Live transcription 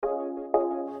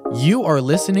You are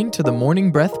listening to the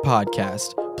Morning Breath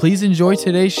Podcast. Please enjoy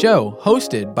today's show,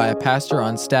 hosted by a pastor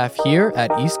on staff here at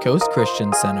East Coast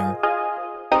Christian Center.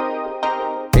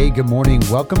 Hey, good morning.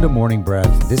 Welcome to Morning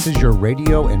Breath. This is your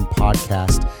radio and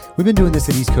podcast. We've been doing this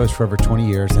at East Coast for over 20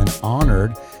 years and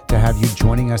honored to have you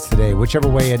joining us today. Whichever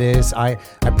way it is, I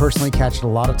personally catch it a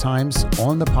lot of times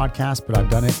on the podcast, but I've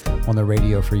done it on the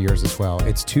radio for years as well.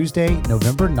 It's Tuesday,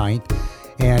 November 9th.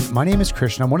 And my name is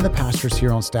Christian. I'm one of the pastors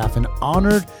here on staff and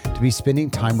honored to be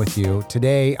spending time with you.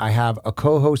 Today, I have a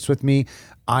co-host with me,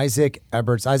 Isaac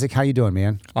Eberts. Isaac, how you doing,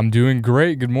 man? I'm doing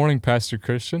great. Good morning, Pastor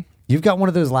Christian. You've got one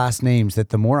of those last names that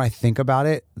the more I think about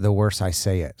it, the worse I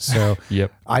say it. So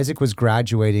Yep. Isaac was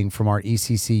graduating from our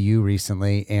ECCU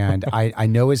recently, and I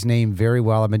know his name very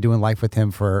well. I've been doing life with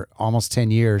him for almost 10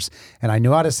 years, and I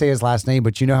know how to say his last name,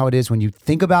 but you know how it is when you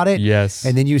think about it, Yes.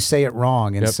 and then you say it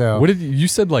wrong. And Yep. so What did you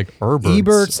said like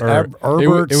Herberts?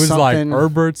 Eberts, It was like something.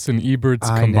 Herberts and Eberts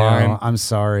I combined. know. I'm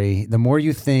sorry. The more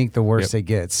you think, the worse it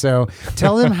gets. So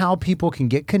tell them how people can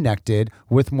get connected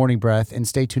with Morning Breath and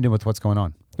stay tuned in with what's going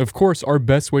on. Of course, our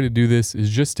best way to do this is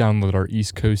just download our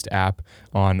East Coast app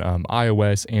on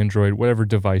iOS, Android, whatever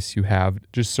device you have.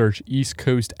 Just search East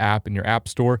Coast app in your app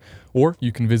store, or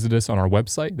you can visit us on our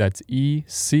website. That's eccc.us,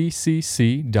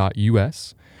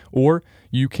 or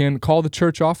you can call the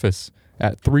church office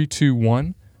at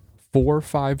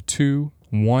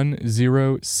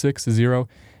 321-452-1060.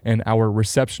 And our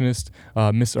receptionist,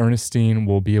 Miss Ernestine,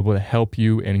 will be able to help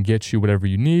you and get you whatever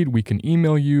you need. We can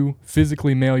email you,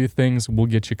 physically mail you things. We'll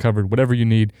get you covered. Whatever you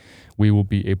need, we will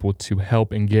be able to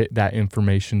help and get that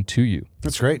information to you.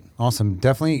 That's great. Awesome.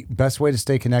 Definitely best way to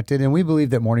stay connected. And we believe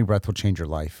that Morning Breath will change your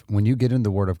life. When you get in the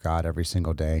Word of God every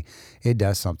single day, it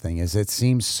does something. As it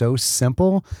seems so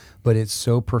simple, but it's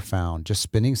so profound. Just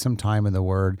spending some time in the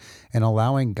Word and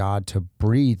allowing God to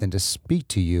breathe and to speak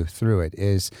to you through it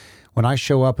is... When I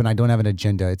show up and I don't have an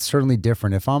agenda, it's certainly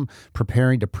different. If I'm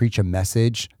preparing to preach a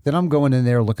message, then I'm going in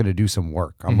there looking to do some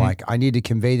work. I'm like, I need to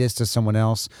convey this to someone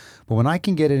else. But when I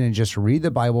can get in and just read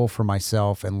the Bible for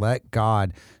myself and let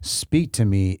God speak to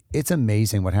me, it's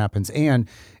amazing what happens. And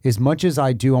as much as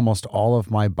I do almost all of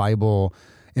my Bible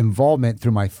involvement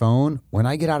through my phone, when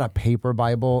I get out a paper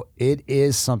Bible, it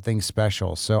is something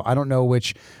special. So I don't know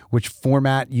which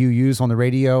format you use on the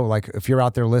radio, like if you're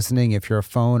out there listening, if you're a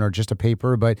phone or just a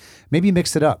paper, but maybe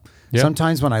mix it up. Yeah.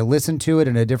 Sometimes when I listen to it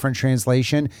in a different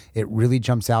translation, it really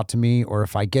jumps out to me. Or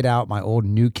if I get out my old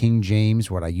New King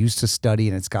James, what I used to study,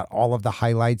 and it's got all of the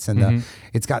highlights and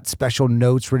it's got special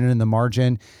notes written in the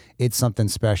margin, it's something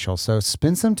special. So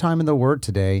spend some time in the Word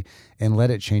today and let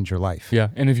it change your life. Yeah,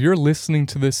 and if you're listening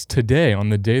to this today, on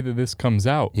the day that this comes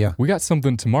out, we got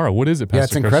something tomorrow. What is it, Pastor Yeah,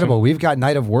 it's incredible. Christian? We've got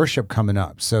Night of Worship coming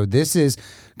up. So this is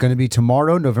going to be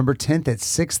tomorrow, November 10th at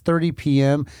 6:30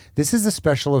 p.m. This is a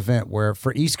special event where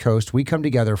for East Coast, we come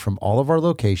together from all of our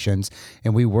locations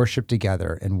and we worship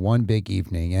together in one big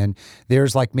evening. And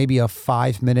there's like maybe a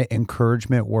 5-minute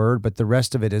encouragement word, but the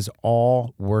rest of it is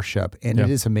all worship. And it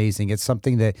is amazing. It's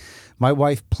something that my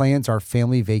wife plans our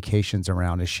family vacations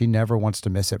around, as she never wants to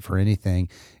miss it for anything.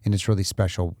 And it's really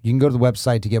special. You can go to the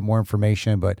website to get more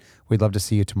information, but we'd love to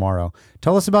see you tomorrow.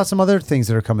 Tell us about some other things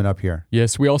that are coming up here.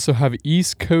 Yes, we also have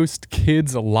East Coast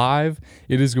Kids Live.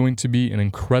 It is going to be an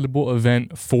incredible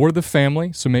event for the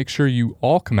family, so make sure you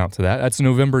all come out to that. That's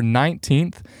November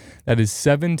 19th. That is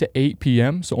 7 to 8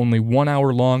 p.m., so only 1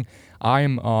 hour long. I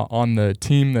am on the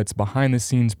team that's behind the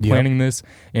scenes planning this,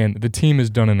 and the team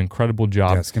has done an incredible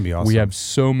job. Yeah, it's going to be awesome. We have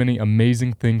so many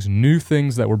amazing things, new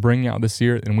things that we're bringing out this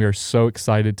year, and we are so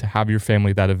excited to have your family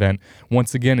at that event.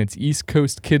 Once again, it's East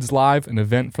Coast Kids Live, an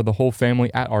event for the whole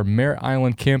family at our Merritt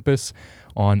Island campus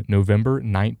on November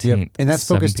 19th. Yep. And that's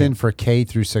 7 focused p.m. in for K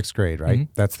through 6th grade, right?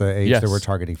 That's the age that we're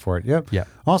targeting for it. Yep. Yeah.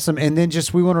 Awesome. And then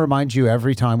just we want to remind you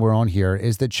every time we're on here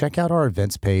is that check out our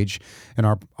events page and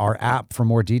our app for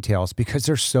more details, because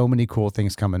there's so many cool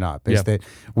things coming up. Is that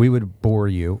we would bore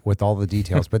you with all the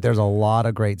details, but there's a lot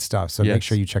of great stuff. So make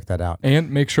sure you check that out.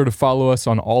 And make sure to follow us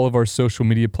on all of our social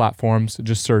media platforms.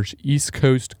 Just search East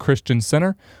Coast Christian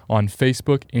Center on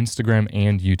Facebook, Instagram,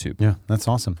 and YouTube. Yeah, that's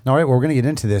awesome. All right, well, we're going to get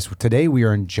into this. Today we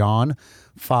are in John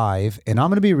 5, and I'm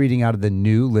going to be reading out of the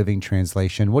New Living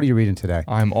Translation. What are you reading today?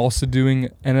 I'm also doing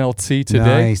NLT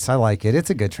today. Nice, I like it. It's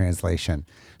a good translation.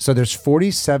 So there's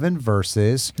 47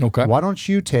 verses. Okay. Why don't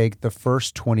you take the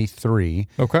first 23?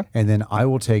 Okay. And then I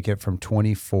will take it from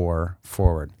 24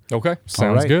 forward. Okay, All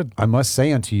sounds right. good. I must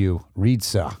say unto you, read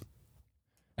so.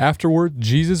 Afterward,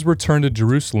 Jesus returned to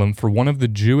Jerusalem for one of the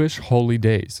Jewish holy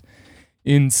days.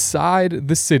 Inside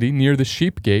the city, near the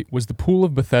sheep gate, was the pool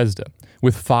of Bethesda,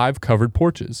 with 5 covered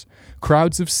porches.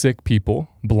 Crowds of sick people,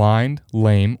 blind,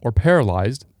 lame, or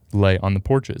paralyzed, lay on the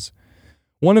porches.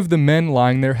 One of the men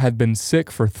lying there had been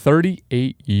sick for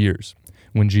 38 years.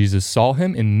 When Jesus saw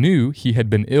him and knew he had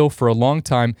been ill for a long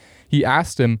time, he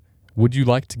asked him, "Would you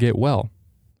like to get well?"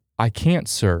 "I can't,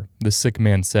 sir," the sick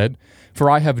man said, "for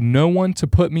I have no one to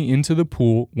put me into the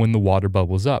pool when the water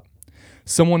bubbles up.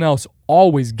 Someone else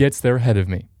always gets there ahead of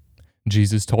me."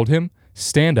 Jesus told him,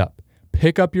 "Stand up,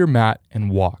 pick up your mat, and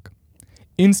walk."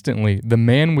 Instantly, the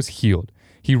man was healed.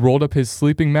 He rolled up his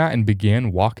sleeping mat and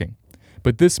began walking.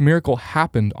 But this miracle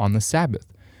happened on the Sabbath,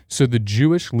 so the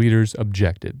Jewish leaders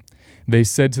objected. They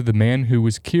said to the man who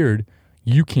was cured,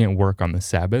 "You can't work on the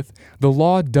Sabbath. The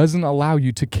law doesn't allow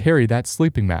you to carry that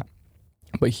sleeping mat."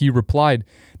 But he replied,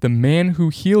 "The man who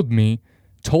healed me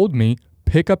told me,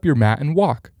 'Pick up your mat and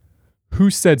walk.'" "Who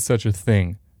said such a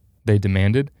thing?" they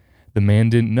demanded. The man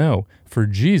didn't know, for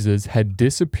Jesus had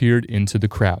disappeared into the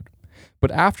crowd.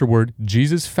 But afterward,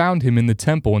 Jesus found him in the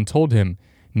temple and told him,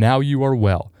 "Now you are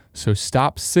well, so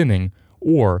stop sinning,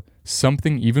 or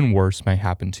something even worse may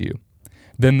happen to you."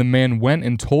 Then the man went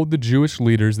and told the Jewish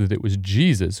leaders that it was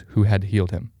Jesus who had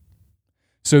healed him.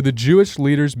 So the Jewish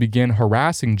leaders began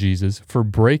harassing Jesus for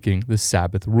breaking the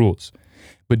Sabbath rules.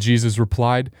 But Jesus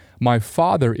replied, "My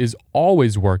Father is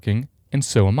always working, and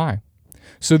so am I."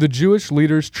 So the Jewish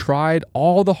leaders tried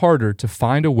all the harder to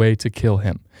find a way to kill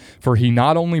him, for he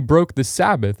not only broke the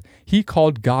Sabbath, he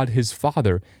called God his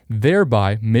Father,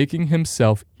 thereby making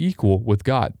himself equal with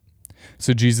God.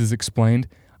 So Jesus explained,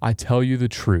 "I tell you the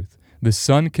truth, the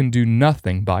Son can do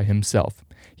nothing by himself.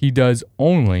 He does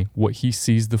only what he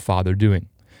sees the Father doing.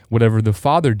 Whatever the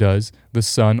Father does, the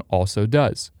Son also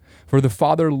does. For the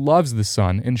Father loves the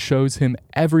Son and shows him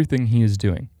everything he is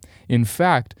doing. In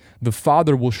fact, the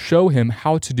Father will show him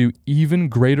how to do even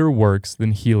greater works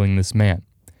than healing this man.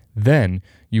 Then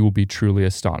you will be truly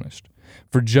astonished.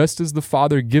 For just as the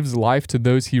Father gives life to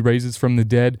those he raises from the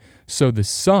dead, so the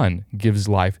Son gives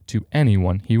life to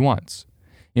anyone he wants.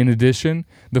 In addition,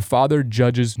 the Father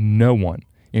judges no one.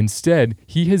 Instead,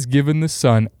 he has given the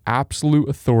Son absolute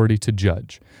authority to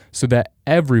judge, so that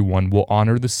everyone will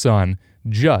honor the Son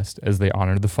just as they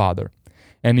honor the Father.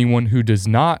 Anyone who does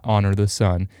not honor the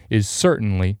Son is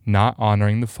certainly not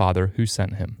honoring the Father who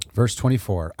sent him." Verse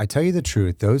 24, I tell you the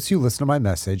truth, those who listen to my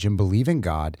message and believe in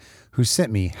God who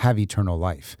sent me have eternal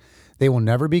life. They will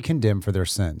never be condemned for their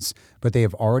sins, but they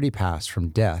have already passed from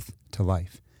death to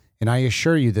life. And I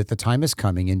assure you that the time is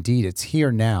coming, indeed it's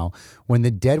here now, when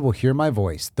the dead will hear my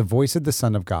voice, the voice of the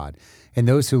Son of God, and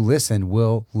those who listen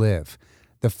will live.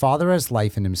 The Father has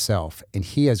life in himself, and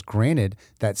he has granted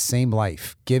that same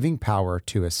life, giving power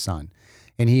to his Son.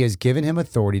 And he has given him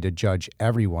authority to judge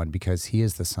everyone because he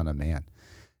is the Son of Man.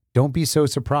 Don't be so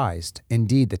surprised.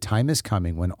 Indeed, the time is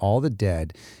coming when all the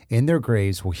dead in their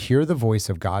graves will hear the voice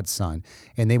of God's Son,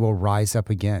 and they will rise up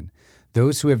again.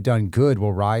 Those who have done good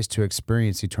will rise to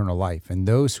experience eternal life, and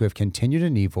those who have continued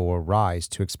in evil will rise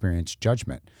to experience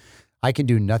judgment. I can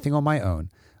do nothing on my own.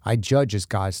 I judge as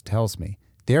God tells me.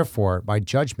 Therefore, my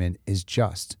judgment is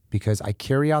just, because I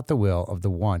carry out the will of the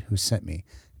one who sent me,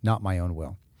 not my own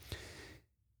will.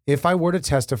 If I were to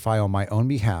testify on my own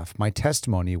behalf, my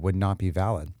testimony would not be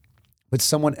valid. But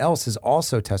someone else is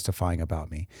also testifying about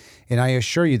me, and I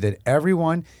assure you that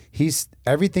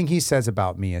everything he says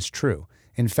about me is true.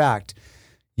 In fact,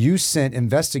 you sent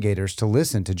investigators to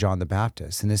listen to John the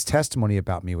Baptist, and his testimony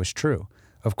about me was true.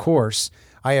 Of course,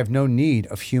 I have no need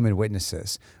of human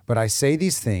witnesses, but I say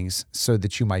these things so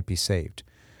that you might be saved.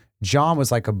 John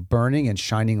was like a burning and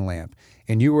shining lamp,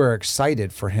 and you were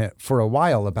excited for a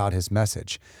while about his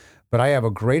message. But I have a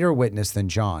greater witness than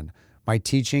John, my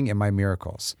teaching and my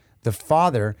miracles. The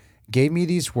Father gave me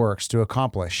these works to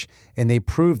accomplish, and they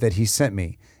prove that he sent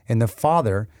me. And the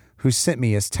Father who sent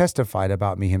me has testified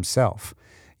about me himself.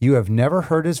 You have never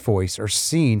heard his voice or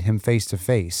seen him face to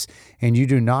face, and you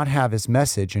do not have his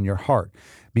message in your heart,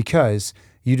 because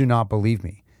you do not believe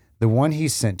me, the one he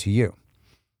sent to you.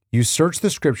 You search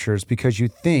the scriptures because you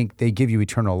think they give you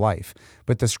eternal life,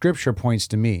 but the scripture points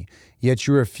to me, yet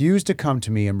you refuse to come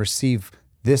to me and receive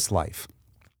this life.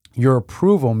 Your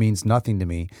approval means nothing to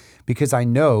me, because I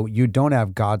know you don't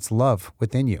have God's love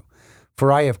within you.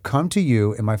 For I have come to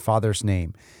you in my Father's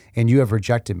name, and you have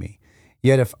rejected me.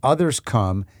 Yet if others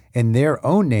come in their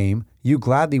own name, you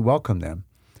gladly welcome them.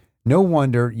 No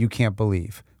wonder you can't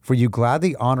believe, for you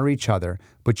gladly honor each other,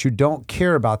 but you don't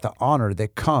care about the honor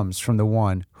that comes from the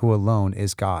one who alone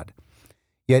is God.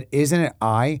 Yet isn't it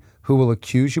I who will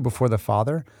accuse you before the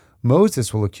Father?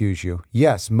 Moses will accuse you.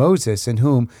 Yes, Moses, in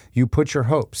whom you put your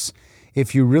hopes.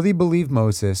 If you really believe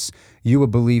Moses, you will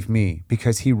believe me,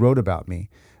 because he wrote about me.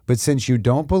 But since you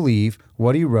don't believe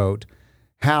what he wrote,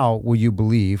 how will you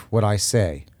believe what I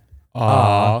say?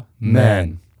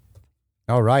 Amen.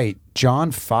 All right.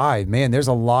 John 5. Man, there's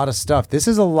a lot of stuff. This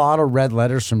is a lot of red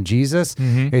letters from Jesus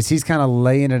as he's kind of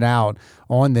laying it out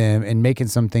on them and making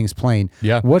some things plain.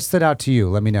 Yeah. What stood out to you?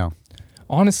 Let me know.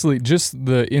 Honestly, just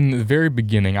in the very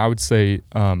beginning, I would say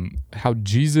how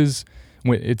Jesus,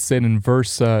 it said in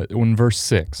verse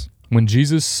 6, when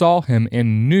Jesus saw him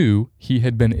and knew he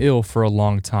had been ill for a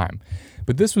long time.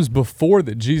 But this was before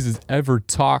that Jesus ever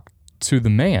talked to the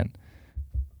man.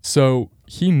 So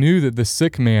he knew that the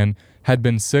sick man had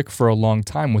been sick for a long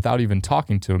time without even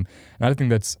talking to him. And I think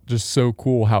that's just so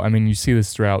cool how, I mean, you see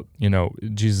this throughout,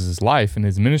 Jesus' life and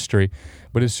his ministry,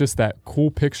 but it's just that cool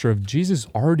picture of Jesus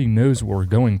already knows what we're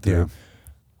going through. Yeah.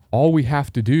 All we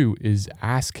have to do is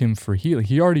ask him for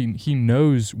healing. He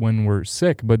knows when we're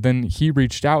sick, but then he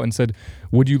reached out and said,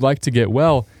 would you like to get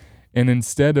well? And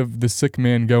instead of the sick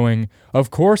man going, of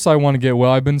course I want to get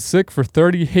well, I've been sick for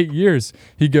 38 years,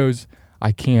 he goes,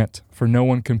 I can't, for no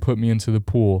one can put me into the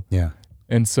pool. Yeah.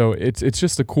 And so it's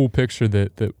just a cool picture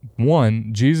that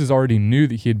one, Jesus already knew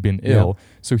that he had been ill,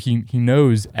 so he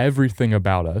knows everything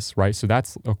about us, right? So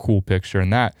that's a cool picture in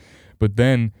that. But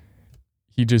then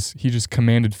he just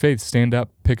commanded faith, stand up,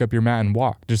 pick up your mat and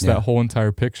walk. Just that whole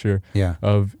entire picture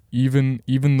of even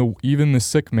the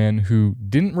sick man who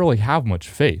didn't really have much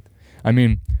faith. I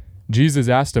mean, Jesus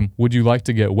asked him, would you like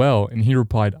to get well? And he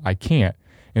replied, I can't.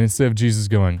 And instead of Jesus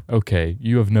going, okay,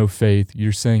 you have no faith,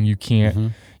 you're saying you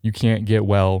can't get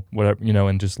well, whatever,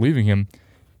 and just leaving him,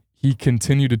 he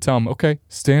continued to tell him, okay,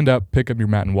 stand up, pick up your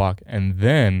mat and walk. And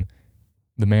then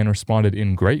the man responded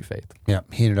in great faith. Yeah,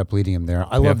 he ended up leading him there.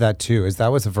 I love that too, as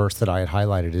that was a verse that I had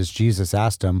highlighted, is Jesus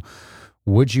asked him,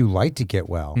 would you like to get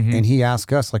well? And he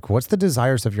asked us, what's the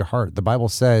desires of your heart? The Bible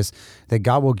says that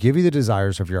God will give you the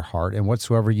desires of your heart, and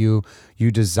whatsoever you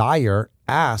desire,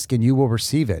 ask, and you will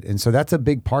receive it. And so that's a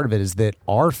big part of it, is that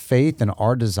our faith and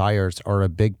our desires are a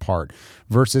big part,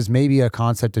 versus maybe a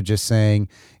concept of just saying,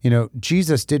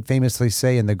 Jesus did famously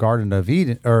say in the Garden of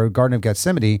Eden or Garden of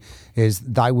Gethsemane is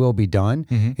thy will be done.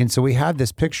 And so we have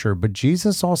this picture, but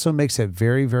Jesus also makes it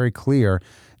very, very clear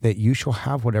that you shall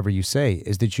have whatever you say,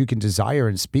 is that you can desire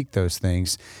and speak those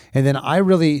things. And then I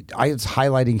was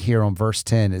highlighting here on verse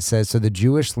 10, it says, so the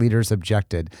Jewish leaders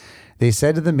objected. They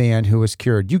said to the man who was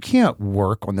cured, you can't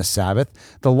work on the Sabbath.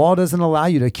 The law doesn't allow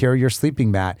you to carry your sleeping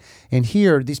mat. And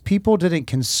here, these people didn't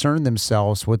concern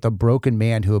themselves with a broken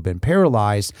man who had been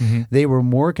paralyzed. They were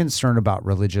more concerned about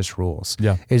religious rules.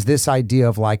 Is this idea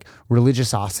of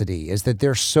religiosity, is that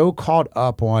they're so caught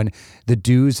up on the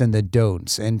do's and the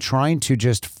don'ts and trying to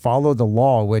just follow the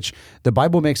law, which the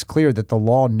Bible makes clear that the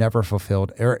law never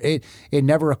fulfilled, or it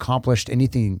never accomplished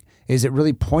anything. Is it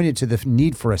really pointed to the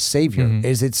need for a savior?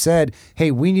 Is it said, hey,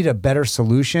 we need a better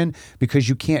solution because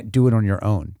you can't do it on your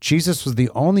own. Jesus was the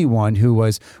only one who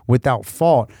was without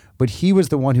fault, but he was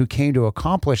the one who came to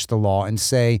accomplish the law and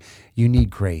say, you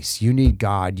need grace, you need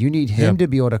God, you need him to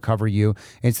be able to cover you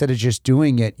instead of just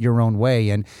doing it your own way.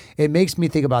 And it makes me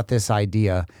think about this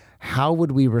idea. How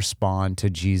would we respond to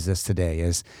Jesus today?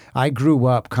 As I grew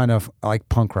up kind of like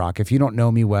punk rock. If you don't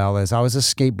know me well, as I was a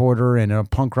skateboarder and in a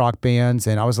punk rock bands,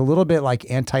 and I was a little bit like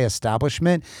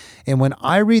anti-establishment. And when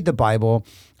I read the Bible,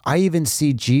 I even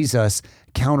see Jesus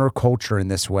counterculture in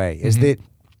this way, is that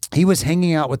he was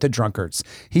hanging out with the drunkards.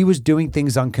 He was doing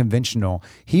things unconventional.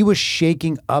 He was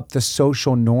shaking up the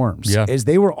social norms. As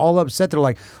they were all upset, they're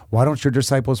like, why don't your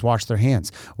disciples wash their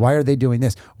hands? Why are they doing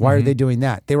this? Why are they doing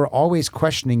that? They were always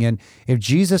questioning. And if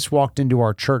Jesus walked into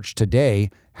our church today,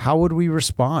 how would we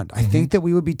respond? I think that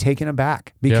we would be taken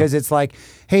aback because it's like,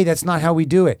 hey, that's not how we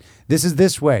do it. This is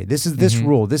this way. This is this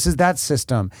rule. This is that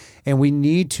system. And we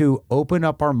need to open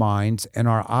up our minds and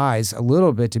our eyes a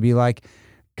little bit to be like,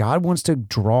 God wants to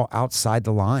draw outside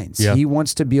the lines. He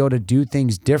wants to be able to do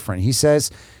things different. He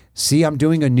says, see, I'm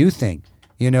doing a new thing.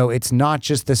 It's not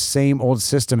just the same old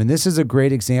system. And this is a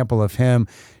great example of him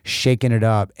shaking it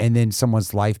up and then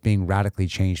someone's life being radically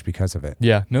changed because of it.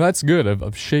 Yeah, no, that's good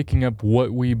of shaking up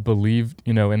what we believed,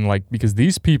 and because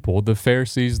these people, the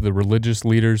Pharisees, the religious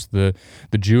leaders, the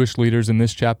Jewish leaders in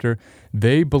this chapter,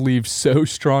 they believe so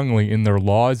strongly in their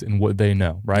laws and what they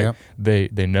know, right? They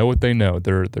know what they know.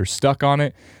 They're stuck on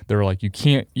it. They're like, you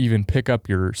can't even pick up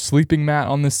your sleeping mat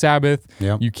on the Sabbath.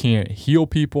 You can't heal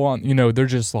people on, they're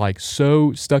just like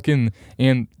so stuck in.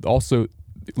 And also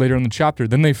later in the chapter,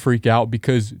 then they freak out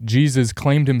because Jesus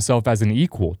claimed himself as an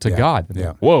equal to God.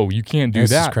 Whoa, you can't do that.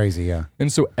 This is crazy,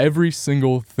 And so every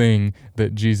single thing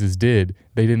that Jesus did,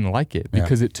 they didn't like it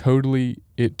because it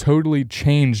totally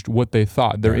changed what they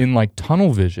thought. They're in like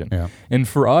tunnel vision. Yeah. And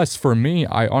for me,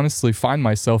 I honestly find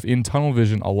myself in tunnel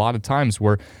vision a lot of times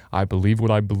where I believe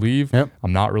what I believe. Yep.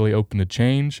 I'm not really open to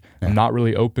change. I'm not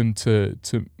really open to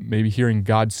maybe hearing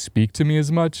God speak to me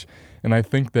as much. And I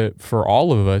think that for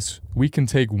all of us, we can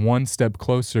take one step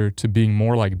closer to being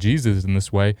more like Jesus in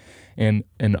this way and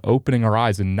opening our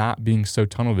eyes and not being so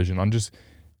tunnel vision, on just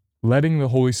letting the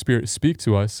Holy Spirit speak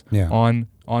to us on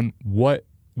what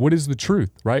is the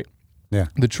truth, right? Yeah.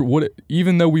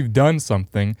 Even though we've done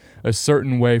something a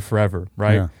certain way forever,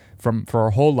 right? Yeah. For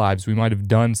our whole lives, we might have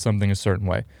done something a certain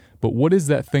way. But what is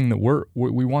that thing that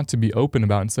we want to be open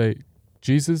about and say,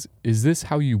 Jesus, is this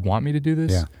how you want me to do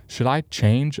this? Yeah. Should I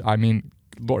change? I mean,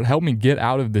 Lord, help me get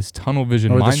out of this tunnel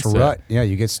vision or mindset. this rut. Yeah,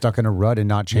 you get stuck in a rut and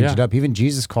not change it up. Even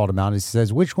Jesus called him out. He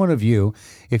says, which one of you,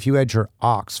 if you had your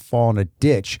ox fall in a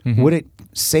ditch, would it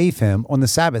save him on the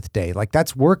Sabbath day? Like,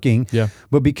 that's working. Yeah.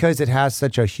 But because it has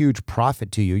such a huge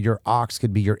profit to you, your ox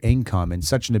could be your income and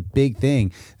such a big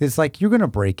thing. It's like, you're going to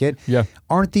break it. Yeah.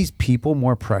 Aren't these people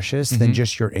more precious than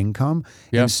just your income?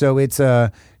 Yeah. And so it's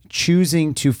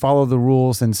choosing to follow the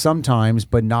rules and sometimes,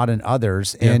 but not in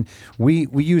others. Yeah. And we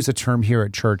use a term here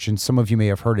at church, and some of you may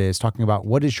have heard it, is talking about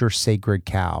what is your sacred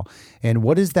cow? And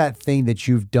what is that thing that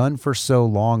you've done for so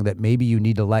long that maybe you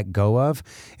need to let go of?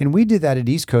 And we did that at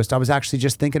East Coast. I was actually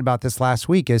just thinking about this last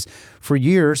week, is for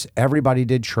years, everybody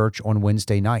did church on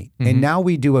Wednesday night. And now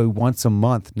we do a once a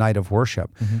month night of worship.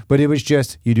 But it was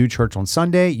just, you do church on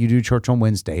Sunday, you do church on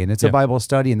Wednesday, and it's a Bible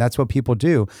study, and that's what people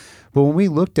do. But when we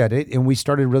looked at it and we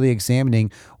started really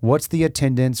examining what's the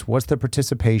attendance, what's the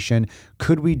participation,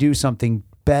 could we do something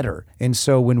better? And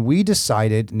so when we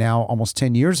decided now almost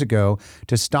 10 years ago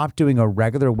to stop doing a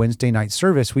regular Wednesday night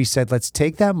service, we said, let's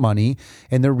take that money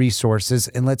and the resources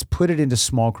and let's put it into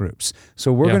small groups.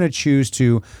 So we're going to choose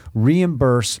to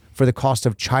reimburse for the cost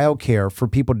of childcare for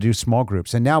people to do small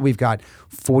groups. And now we've got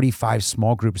 45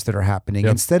 small groups that are happening.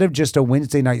 Instead of just a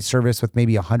Wednesday night service with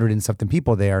maybe 100 and something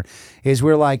people there, is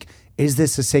we're like, is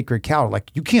this a sacred cow? Like,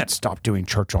 you can't stop doing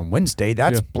church on Wednesday.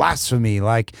 That's blasphemy.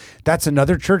 Like, that's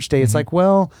another church day. It's like,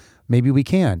 well, maybe we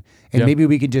can. And maybe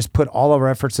we could just put all of our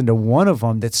efforts into one of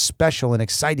them that's special and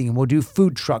exciting, and we'll do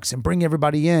food trucks and bring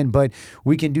everybody in, but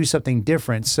we can do something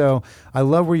different. So I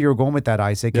love where you're going with that,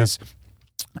 Isaac, is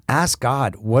ask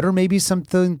God, what are maybe some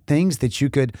things that you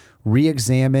could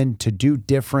re-examine to do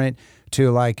different, to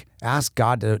like ask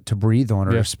God to breathe on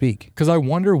or to speak? Because I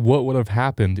wonder what would have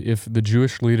happened if the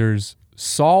Jewish leaders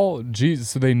saw Jesus.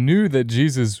 So they knew that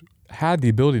Jesus had the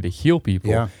ability to heal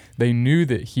people. Yeah. They knew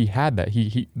that he had that.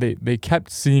 They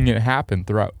kept seeing it happen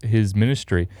throughout his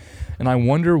ministry. And I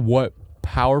wonder what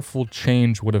powerful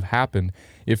change would have happened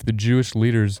if the Jewish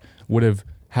leaders would have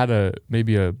had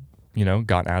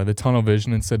gotten out of the tunnel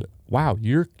vision and said, wow,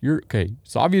 you're okay.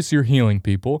 It's obvious you're healing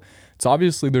people. It's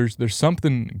obviously there's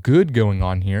something good going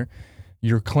on here.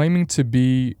 You're claiming to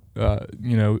be,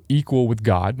 equal with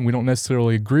God. We don't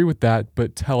necessarily agree with that,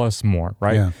 but tell us more,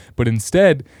 right? Yeah. But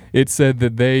instead, it said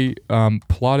that they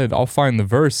plotted, I'll find the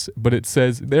verse, but it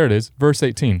says, there it is, verse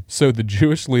 18. So the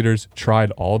Jewish leaders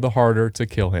tried all the harder to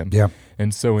kill him. Yeah.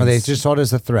 And so they just saw it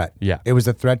as a threat. Yeah. It was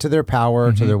a threat to their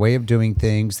power, to their way of doing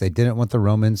things. They didn't want the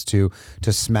Romans to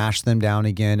smash them down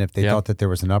again if they thought that there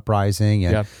was an uprising.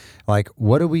 And like,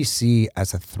 what do we see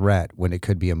as a threat when it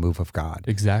could be a move of God?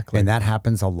 Exactly. And that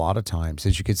happens a lot of times.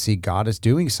 As you could see, God is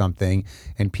doing something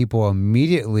and people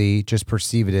immediately just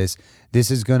perceive it as, this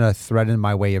is going to threaten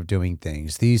my way of doing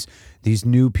things. These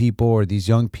new people or these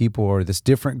young people or this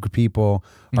different people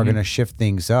are going to shift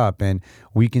things up. And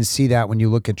we can see that when you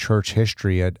look at church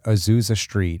history at Azusa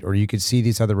Street, or you could see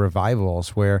these other revivals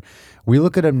where we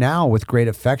look at them now with great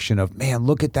affection of, man,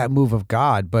 look at that move of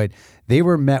God. But they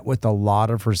were met with a lot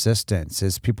of resistance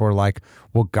as people are like,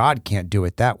 well, God can't do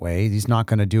it that way. He's not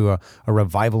going to do a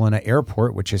revival in an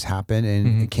airport, which has happened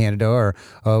in Canada, or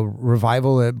a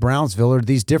revival at Brownsville, or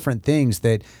these different things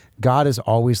that God is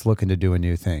always looking to do a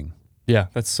new thing. Yeah,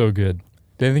 that's so good.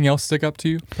 Did anything else stick up to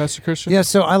you, Pastor Christian? Yeah,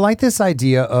 so I like this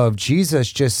idea of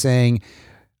Jesus just saying,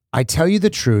 I tell you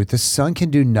the truth, the Son can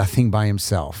do nothing by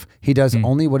himself. He does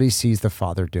only what he sees the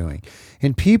Father doing.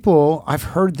 And people, I've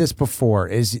heard this before,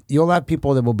 is you'll have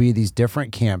people that will be these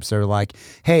different camps. They're like,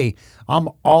 hey, I'm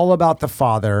all about the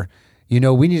Father. We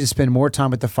need to spend more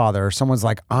time with the Father. Or someone's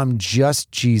like, I'm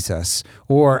just Jesus,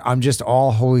 or I'm just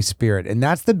all Holy Spirit. And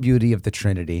that's the beauty of the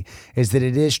Trinity, is that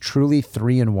it is truly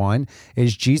 3 in 1,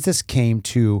 is Jesus came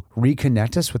to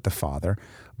reconnect us with the Father,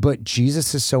 but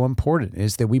Jesus is so important,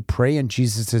 is that we pray in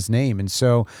Jesus' name. And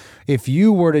so if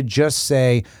you were to just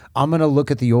say, I'm going to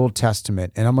look at the Old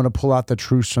Testament and I'm going to pull out the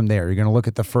truths from there. You're going to look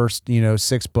at the first,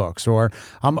 6 books, or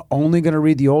I'm only going to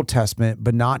read the Old Testament,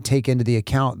 but not take into the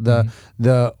account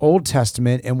the Old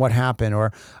Testament and what happened,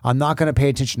 or I'm not going to pay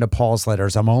attention to Paul's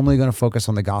letters. I'm only going to focus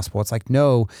on the gospel. It's like,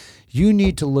 no, you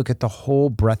need to look at the whole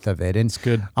breadth of it. And It's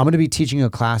good. I'm going to be teaching a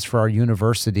class for our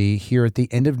university here at the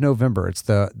end of November. It's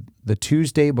the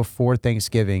Tuesday before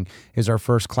Thanksgiving is our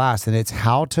first class, and it's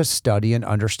how to study and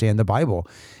understand the Bible.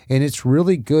 And it's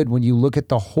really good when you look at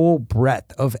the whole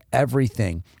breadth of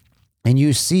everything. And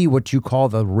you see what you call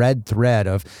the red thread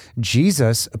of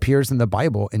Jesus appears in the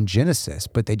Bible in Genesis,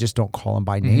 but they just don't call him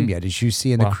by name yet. As you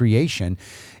see in the creation,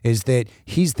 is that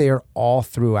he's there all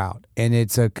throughout. And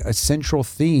it's a central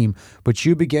theme, but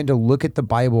you begin to look at the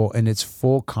Bible in its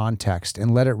full context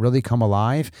and let it really come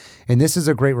alive. And this is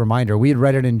a great reminder. We had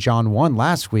read it in John 1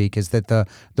 last week, is that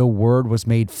the Word was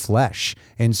made flesh.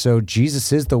 And so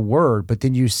Jesus is the Word, but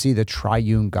then you see the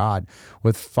triune God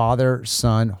with Father,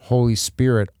 Son, Holy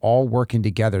Spirit all working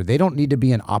together. They don't need to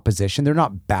be in opposition. They're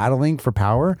not battling for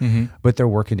power, but they're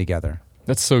working together.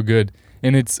 That's so good.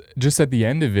 And it's just at the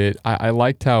end of it, I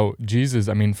liked how Jesus,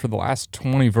 for the last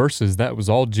 20 verses, that was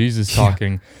all Jesus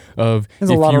talking of.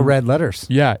 There's a lot of red letters.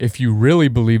 Yeah. If you really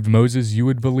believed Moses, you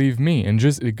would believe me. And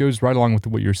just, it goes right along with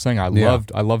what you're saying. I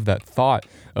love that thought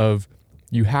of,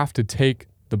 you have to take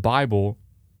the Bible,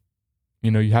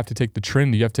 you have to take the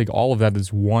Trinity, you have to take all of that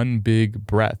as one big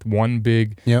breath, one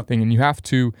big thing. And you have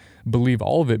to believe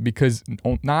all of it, because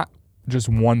not just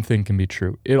one thing can be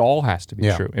true. It all has to be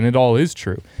true, and it all is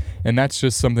true. And that's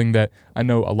just something that I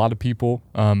know a lot of people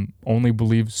only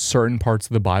believe certain parts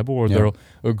of the Bible, or they'll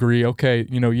agree, okay,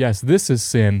 yes, this is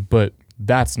sin, but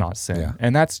that's not sin. Yeah.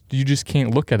 And you just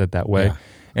can't look at it that way. Yeah.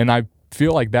 And I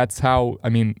feel like that's how,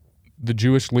 the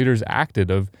Jewish leaders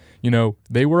acted of,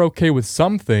 they were okay with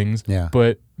some things,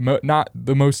 but not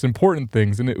the most important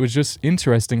things. And it was just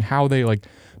interesting how they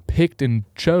picked and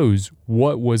chose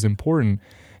what was important.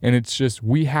 And it's just,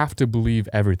 we have to believe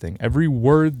everything. Every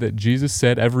word that Jesus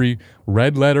said, every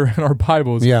red letter in our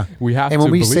Bibles, we have to believe that. And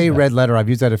when we say red letter, I've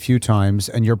used that a few times,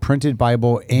 in your printed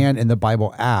Bible and in the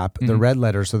Bible app, the red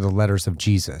letters are the letters of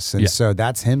Jesus. And so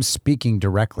that's him speaking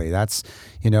directly. That's,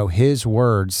 his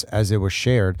words as it was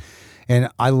shared. And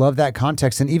I love that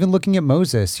context. And even looking at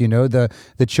Moses,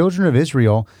 the children of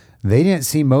Israel, they didn't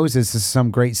see Moses as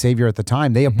some great savior at the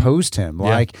time. They opposed him.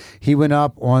 He went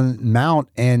up on Mount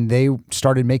and they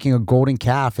started making a golden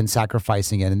calf and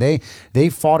sacrificing it. And they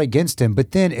fought against him.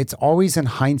 But then it's always in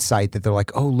hindsight that they're like,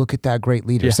 oh, look at that great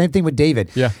leader. Same thing with David.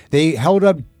 They held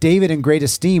up David in great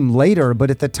esteem later,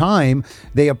 but at the time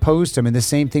they opposed him. And the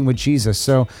same thing with Jesus.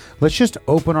 So let's just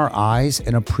open our eyes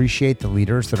and appreciate the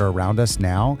leaders that are around us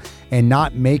now, and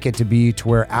not make it to be to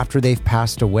where after they've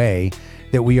passed away,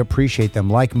 that we appreciate them,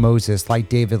 like Moses, like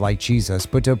David, like Jesus,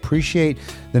 but to appreciate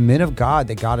the men of God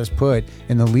that God has put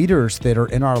and the leaders that are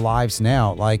in our lives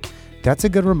now. That's a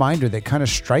good reminder that kind of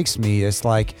strikes me as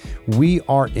we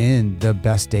are in the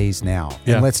best days now.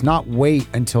 And let's not wait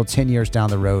until 10 years down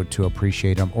the road to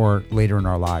appreciate them, or later in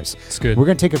our lives. It's good. We're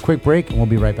going to take a quick break and we'll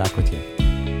be right back with you.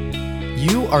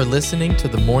 You are listening to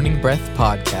the Morning Breath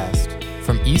Podcast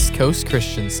from East Coast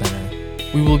Christian Center.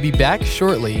 We will be back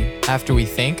shortly after we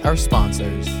thank our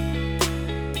sponsors.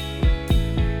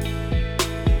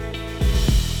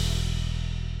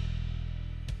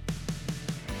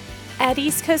 At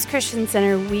East Coast Christian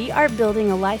Center, we are building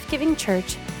a life-giving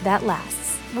church that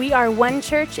lasts. We are one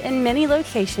church in many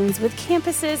locations, with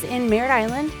campuses in Merritt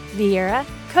Island, Viera,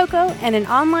 Cocoa, and an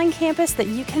online campus that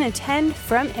you can attend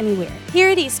from anywhere. Here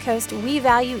at East Coast, we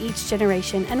value each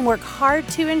generation and work hard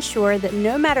to ensure that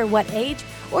no matter what age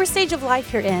or stage of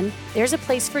life you're in, there's a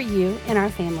place for you in our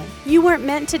family. You weren't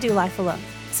meant to do life alone,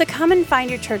 so come and find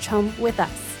your church home with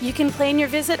us. You can plan your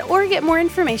visit or get more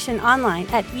information online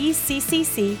at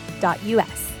eccc.us.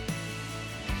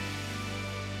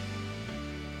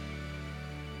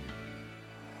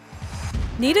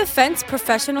 Need a fence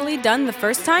professionally done the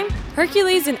first time?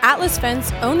 Hercules and Atlas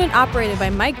Fence, owned and operated by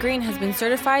Mike Green, has been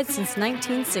certified since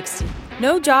 1960.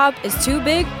 No job is too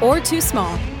big or too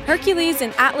small. Hercules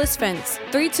and Atlas Fence,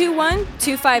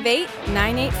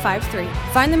 321-258-9853.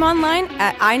 Find them online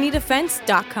at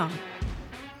ineedafence.com.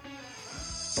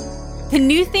 The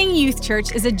New Thing Youth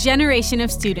Church is a generation of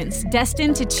students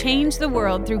destined to change the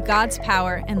world through God's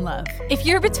power and love. If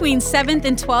you're between 7th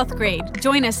and 12th grade,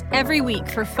 join us every week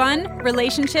for fun,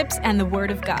 relationships, and the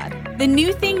Word of God. The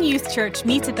New Thing Youth Church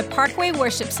meets at the Parkway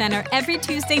Worship Center every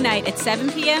Tuesday night at 7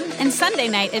 p.m. and Sunday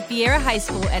night at Viera High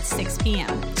School at 6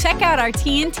 p.m. Check out our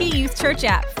TNT Youth Church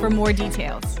app for more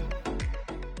details.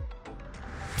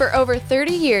 For over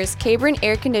 30 years, Cabron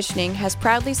Air Conditioning has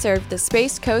proudly served the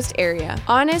Space Coast area.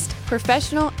 Honest,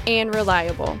 professional, and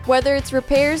reliable. Whether it's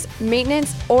repairs,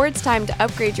 maintenance, or it's time to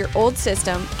upgrade your old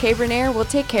system, Cabron Air will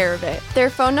take care of it.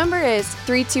 Their phone number is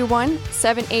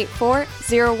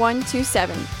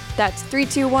 321-784-0127. That's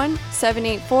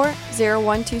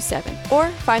 321-784-0127. Or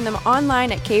find them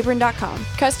online at cabron.com.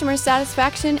 Customer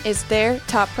satisfaction is their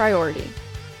top priority.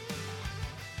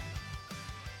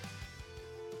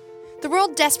 The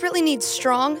world desperately needs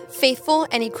strong, faithful,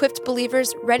 and equipped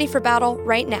believers ready for battle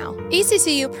right now.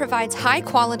 ECCU provides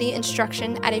high-quality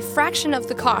instruction at a fraction of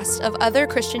the cost of other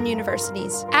Christian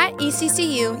universities. At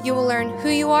ECCU, you will learn who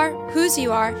you are, whose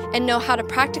you are, and know how to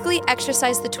practically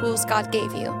exercise the tools God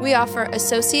gave you. We offer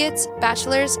associates,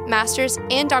 bachelor's, master's,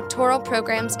 and doctoral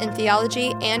programs in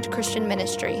theology and Christian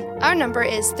ministry. Our number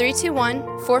is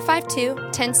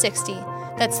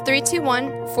 321-452-1060. That's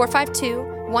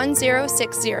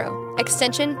 321-452-1060.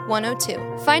 Extension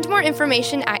 102. Find more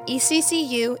information at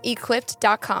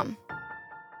ECCUequipped.com.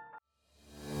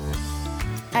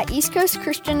 At East Coast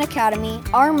Christian Academy,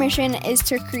 our mission is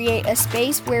to create a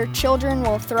space where children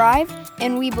will thrive,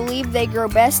 and we believe they grow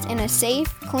best in a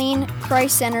safe, clean,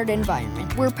 Christ-centered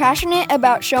environment. We're passionate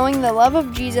about showing the love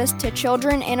of Jesus to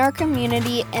children in our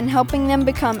community and helping them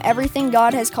become everything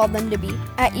God has called them to be.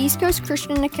 At East Coast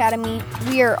Christian Academy,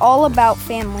 we are all about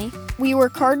family. We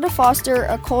work hard to foster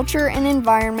a culture and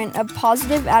environment of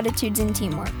positive attitudes and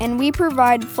teamwork, and we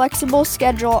provide flexible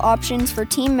schedule options for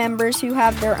team members who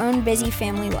have their own busy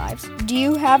family lives. Do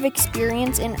you have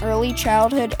experience in early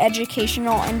childhood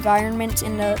educational environments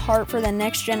and a heart for the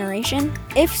next generation?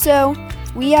 If so,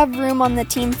 we have room on the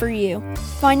team for you.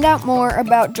 Find out more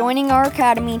about joining our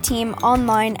Academy team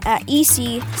online at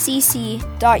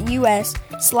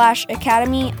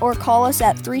ecc.us/academy or call us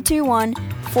at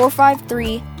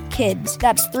 321-453 KIDS.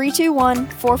 That's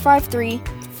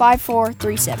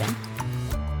 321-453-5437.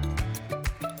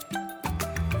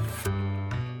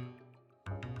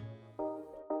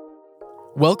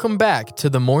 Welcome back to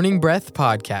the Morning Breath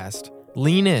podcast.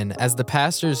 Lean in as the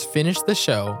pastors finish the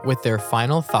show with their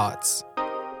final thoughts.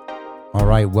 All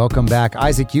right, welcome back.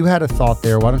 Isaac, you had a thought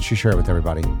there. Why don't you share it with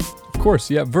everybody? Of course,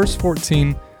 yeah. Verse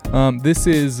 14, this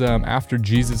is after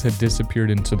Jesus had disappeared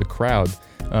into the crowd.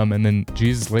 And then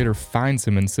Jesus later finds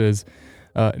him and says,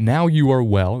 now you are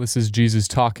well. This is Jesus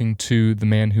talking to the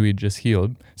man who he had just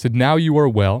healed. He said, now you are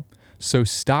well, so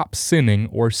stop sinning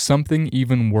or something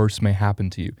even worse may happen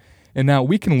to you. And now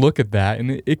we can look at that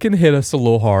and it can hit us a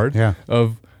little hard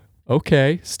of,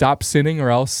 okay, stop sinning or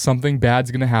else something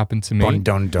bad's going to happen to me. Dun,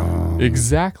 dun, dun.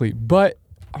 Exactly. But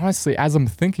honestly, as I'm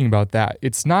thinking about that,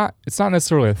 it's not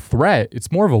necessarily a threat. It's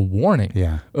more of a warning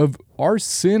of our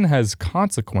sin has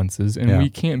consequences, and we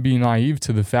can't be naive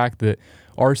to the fact that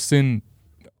our sin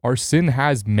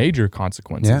has major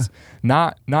consequences.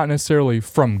 Not necessarily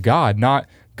from God, not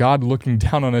God looking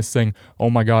down on us saying,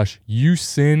 oh my gosh, you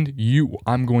sinned,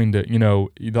 I'm going to,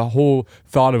 the whole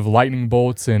thought of lightning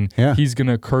bolts and he's going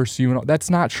to curse you. And all, that's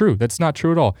not true. That's not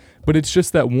true at all. But it's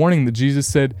just that warning that Jesus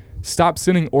said, stop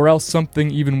sinning or else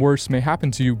something even worse may happen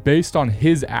to you based on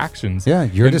his actions. Yeah,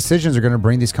 your decisions are going to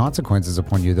bring these consequences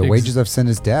upon you. The wages of sin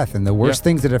is death. And the worst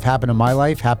things that have happened in my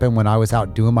life happened when I was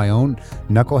out doing my own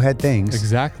knucklehead things.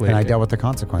 Exactly. And I dealt with the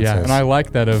consequences. Yeah, and I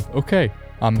like that of, okay,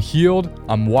 I'm healed,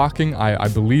 I'm walking, I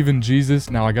believe in Jesus.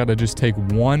 Now I got to just take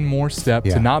one more step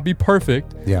to not be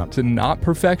perfect, to not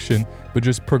perfection, but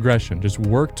just progression. Just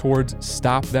work towards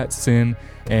stop that sin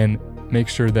and make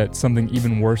sure that something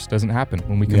even worse doesn't happen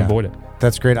when we can avoid it.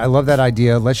 That's great. I love that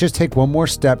idea. Let's just take one more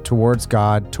step towards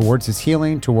God, towards his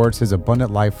healing, towards his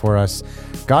abundant life for us.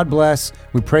 God bless.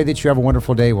 We pray that you have a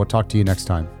wonderful day. We'll talk to you next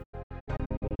time.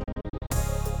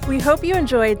 We hope you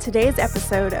enjoyed today's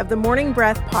episode of the Morning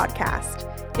Breath podcast.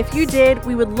 If you did,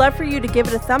 we would love for you to give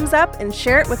it a thumbs up and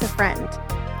share it with a friend.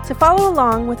 To follow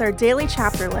along with our daily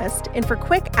chapter list and for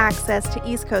quick access to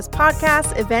East Coast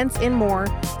podcasts, events, and more,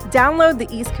 download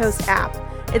the East Coast app.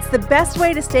 It's the best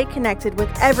way to stay connected with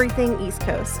everything East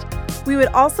Coast. We would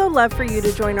also love for you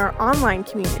to join our online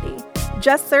community.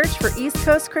 Just search for East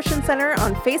Coast Christian Center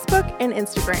on Facebook and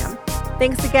Instagram.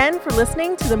 Thanks again for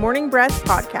listening to the Morning Breath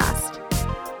podcast.